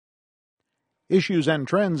Issues and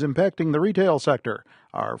trends impacting the retail sector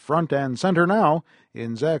are front and center now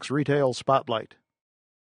in Zacks Retail Spotlight.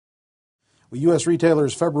 U.S.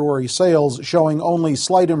 retailers' February sales showing only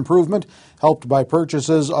slight improvement, helped by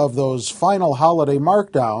purchases of those final holiday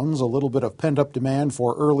markdowns, a little bit of pent-up demand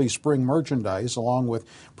for early spring merchandise, along with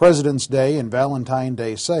President's Day and Valentine's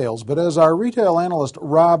Day sales. But as our retail analyst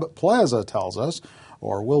Rob Plaza tells us,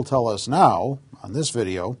 or will tell us now on this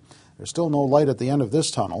video, there's still no light at the end of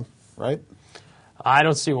this tunnel, right? I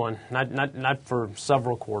don't see one, not for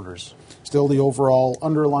several quarters. Still the overall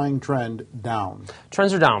underlying trend down.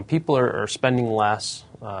 Trends are down. People are spending less.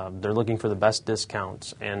 They're looking for the best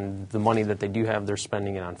discounts, and the money that they do have, they're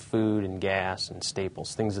spending it on food and gas and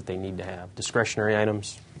staples, things that they need to have. Discretionary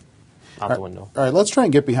items, out the window. All right, let's try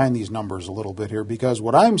and get behind these numbers a little bit here, because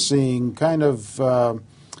what I'm seeing kind of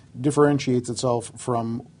differentiates itself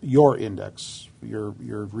from your index, your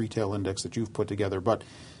retail index that you've put together. But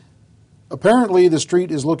apparently, the street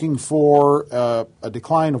is looking for a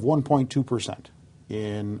decline of 1.2%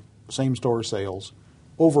 in same-store sales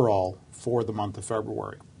overall for the month of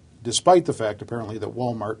February, despite the fact, apparently, that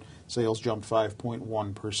Walmart sales jumped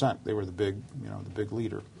 5.1%. They were the big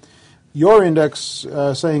leader. Your index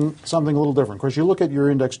saying something a little different. Of course, you look at your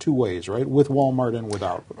index two ways, right? With Walmart and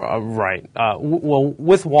without. Right. Well,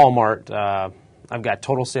 with Walmart, I've got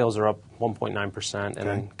total sales are up 1.9%, and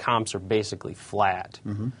then comps are basically flat.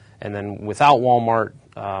 Mm-hmm. And then without Walmart,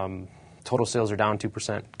 total sales are down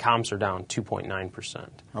 2%. Comps are down 2.9%.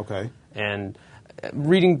 Okay. And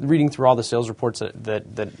reading through all the sales reports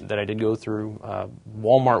that I did go through,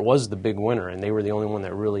 Walmart was the big winner, and they were the only one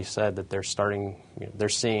that really said that they're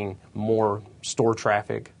seeing more store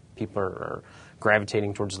traffic. People are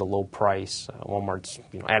gravitating towards the low price. Walmart's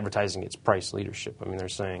advertising its price leadership. I mean, they're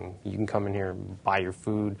saying you can come in here and buy your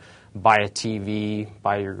food, buy a TV,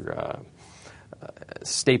 buy your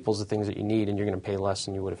staples, the things that you need, and you're going to pay less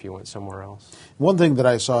than you would if you went somewhere else. One thing that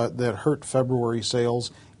I saw that hurt February sales,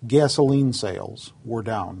 gasoline sales were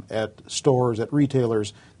down at stores, at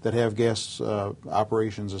retailers that have gas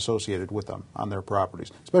operations associated with them on their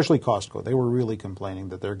properties, especially Costco. They were really complaining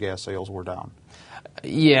that their gas sales were down.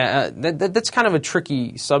 Yeah, that's kind of a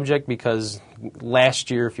tricky subject, because last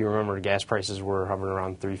year, if you remember, gas prices were hovering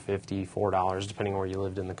around $3.50, $4, depending on where you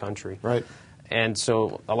lived in the country. Right. And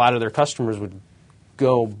so a lot of their customers would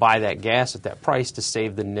go buy that gas at that price to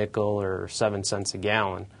save the nickel or 7 cents a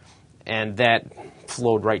gallon, and that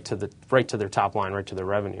flowed right to their top line, right to their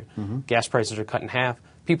revenue. Mm-hmm. Gas prices are cut in half.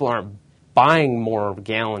 People aren't buying more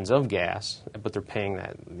gallons of gas, but they're paying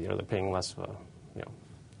that. They're paying less,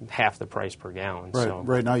 half the price per gallon. Right. So,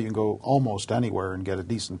 right now, you can go almost anywhere and get a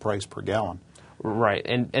decent price per gallon. Right,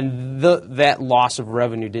 and that loss of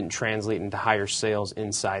revenue didn't translate into higher sales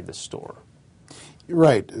inside the store.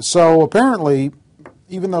 Right. So apparently,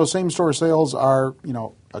 even though same-store sales are,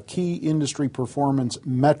 a key industry performance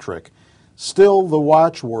metric, still the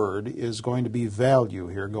watchword is going to be value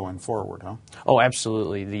here going forward, huh? Oh,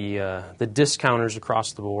 absolutely. The discounters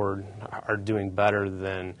across the board are doing better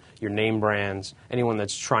than your name brands. Anyone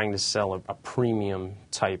that's trying to sell a premium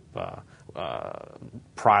type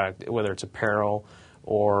product, whether it's apparel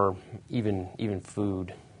or even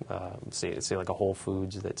food, say like a Whole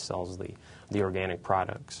Foods that sells the organic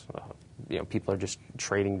products. People are just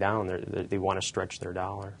trading down. They want to stretch their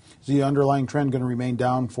dollar. Is the underlying trend going to remain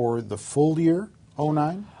down for the full year,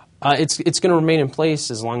 2009? It's going to remain in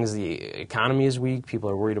place as long as the economy is weak. People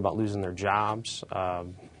are worried about losing their jobs,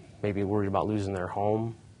 maybe worried about losing their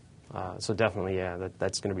home. So definitely,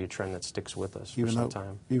 that's going to be a trend that sticks with us for some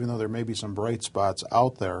time. Even though there may be some bright spots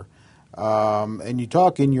out there. And you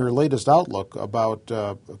talk in your latest outlook about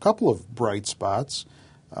a couple of bright spots.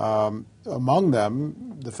 Among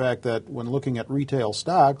them, the fact that when looking at retail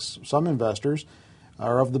stocks, some investors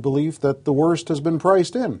are of the belief that the worst has been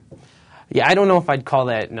priced in. Yeah, I don't know if I'd call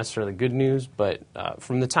that necessarily good news, but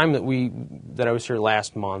from the time that I was here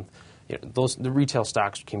last month, the retail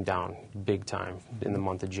stocks came down big time in the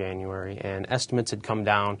month of January, and estimates had come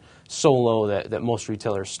down so low that most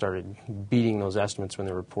retailers started beating those estimates when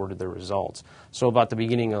they reported their results. So about the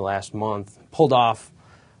beginning of last month, I pulled off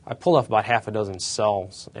about half a dozen sell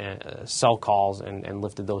calls and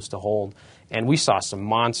lifted those to hold. And we saw some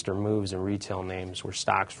monster moves in retail names where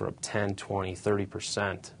stocks were up 10, 20,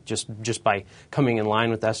 30% just by coming in line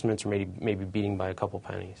with estimates or maybe beating by a couple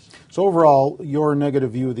pennies. So overall, your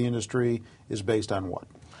negative view of the industry is based on what?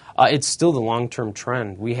 It's still the long-term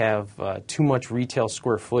trend. We have too much retail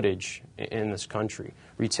square footage in this country.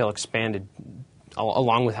 Retail expanded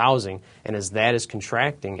along with housing, and as that is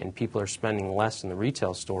contracting and people are spending less in the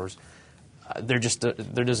retail stores, there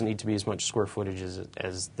doesn't need to be as much square footage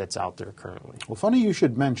as that's out there currently. Well, funny you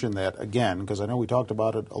should mention that again, because I know we talked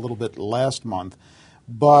about it a little bit last month,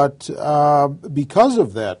 but because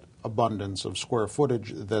of that abundance of square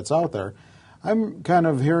footage that's out there, I'm kind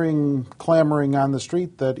of hearing clamoring on the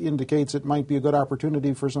street that indicates it might be a good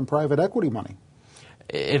opportunity for some private equity money.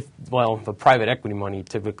 The private equity money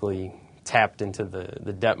typically tapped into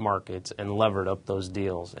the debt markets and levered up those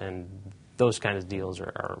deals, and those kind of deals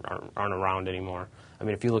aren't around anymore. I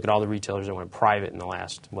mean, if you look at all the retailers that went private in the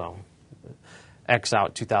last, X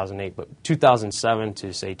out 2008, but 2007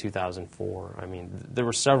 to, say, 2004, I mean, there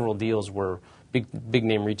were several deals where big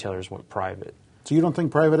name retailers went private. So you don't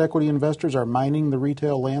think private equity investors are mining the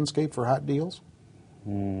retail landscape for hot deals?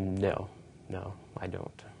 No, I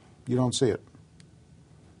don't. You don't see it?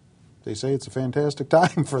 They say it's a fantastic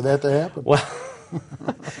time for that to happen. Well,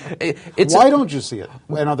 why don't you see it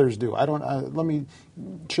when others do? I don't. Let me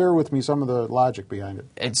share with me some of the logic behind it.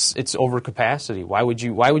 It's overcapacity. Why would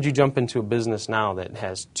you jump into a business now that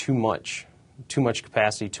has too much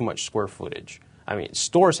capacity, too much square footage? I mean,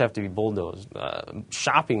 stores have to be bulldozed.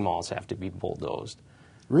 Shopping malls have to be bulldozed.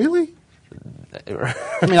 Really?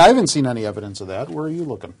 I mean, I haven't seen any evidence of that. Where are you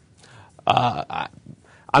looking?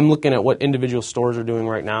 I'm looking at what individual stores are doing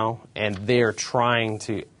right now, and they are trying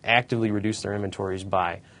to actively reduce their inventories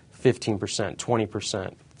by 15%,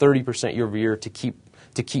 20%, 30% year over year to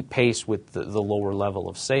keep pace with the lower level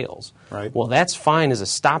of sales. Right. Well, that's fine as a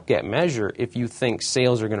stopgap measure if you think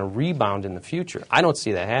sales are going to rebound in the future. I don't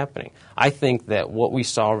see that happening. I think that what we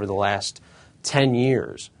saw over the last 10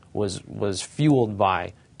 years was fueled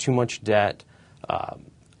by too much debt,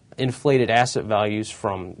 inflated asset values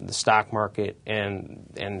from the stock market,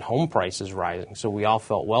 and home prices rising. So we all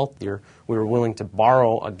felt wealthier. We were willing to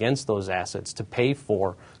borrow against those assets to pay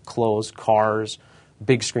for clothes, cars,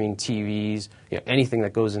 big screen TVs, anything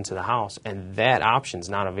that goes into the house. And that option's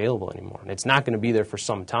not available anymore. And it's not going to be there for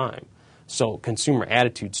some time. So consumer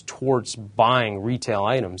attitudes towards buying retail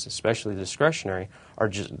items, especially discretionary, are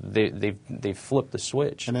just they've flipped the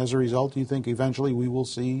switch. And as a result, do you think eventually we will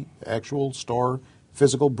see actual store,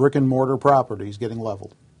 physical brick and mortar properties getting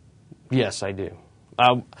leveled? Yes, I do.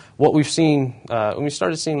 What we've seen, when we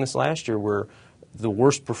started seeing this last year, where the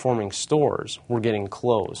worst performing stores were getting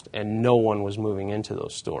closed and no one was moving into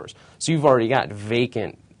those stores. So you've already got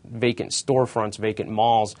vacant storefronts, vacant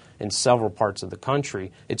malls in several parts of the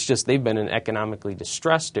country. It's just they've been in economically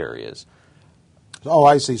distressed areas. Oh,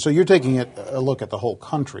 I see. So you're taking a look at the whole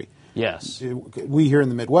country. Yes. We here in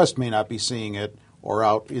the Midwest may not be seeing it, or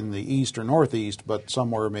out in the east or northeast, but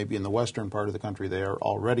somewhere maybe in the western part of the country they are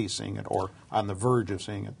already seeing it or on the verge of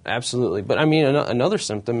seeing it. Absolutely. But I mean, another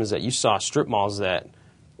symptom is that you saw strip malls that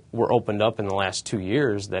were opened up in the last 2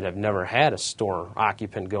 years that have never had a store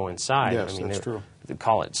occupant go inside. Yes, I mean, that's true. They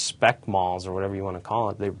call it spec malls or whatever you want to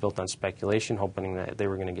call it. They were built on speculation, hoping that they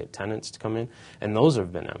were going to get tenants to come in, and those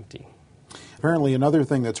have been empty. Apparently another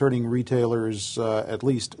thing that's hurting retailers, at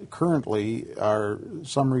least currently, are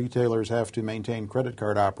some retailers have to maintain credit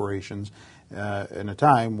card operations in a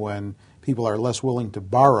time when people are less willing to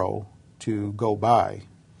borrow to go buy.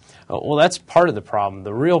 Well, that's part of the problem.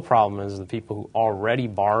 The real problem is the people who already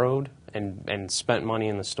borrowed and spent money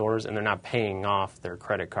in the stores, and they're not paying off their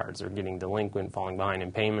credit cards. They're getting delinquent, falling behind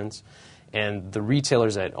in payments. And the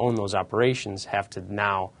retailers that own those operations have to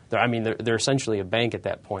now, they're essentially a bank at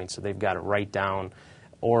that point, so they've got to write down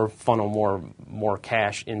or funnel more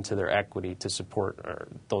cash into their equity to support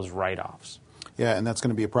those write-offs. Yeah, and that's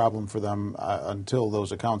going to be a problem for them until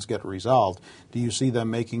those accounts get resolved. Do you see them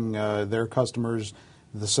making their customers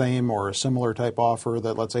the same or a similar type offer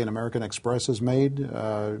that, let's say, an American Express has made?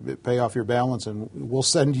 Pay off your balance and we'll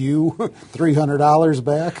send you $300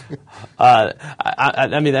 back?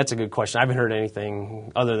 I mean, that's a good question. I haven't heard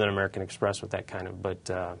anything other than American Express with that kind of,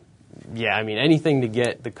 but yeah, I mean, anything to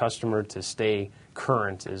get the customer to stay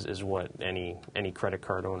current is what any credit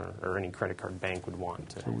card owner or any credit card bank would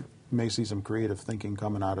want. So we may see some creative thinking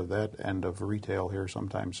coming out of that end of retail here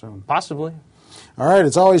sometime soon. Possibly. All right,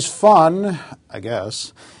 it's always fun, I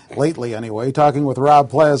guess, lately anyway, talking with Rob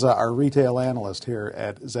Plaza, our retail analyst here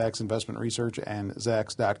at Zacks Investment Research and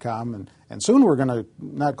Zacks.com. And soon we're going to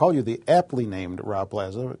not call you the aptly named Rob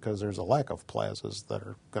Plaza because there's a lack of plazas that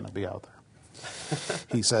are going to be out there.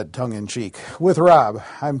 He said tongue-in-cheek. With Rob,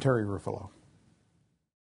 I'm Terry Ruffalo.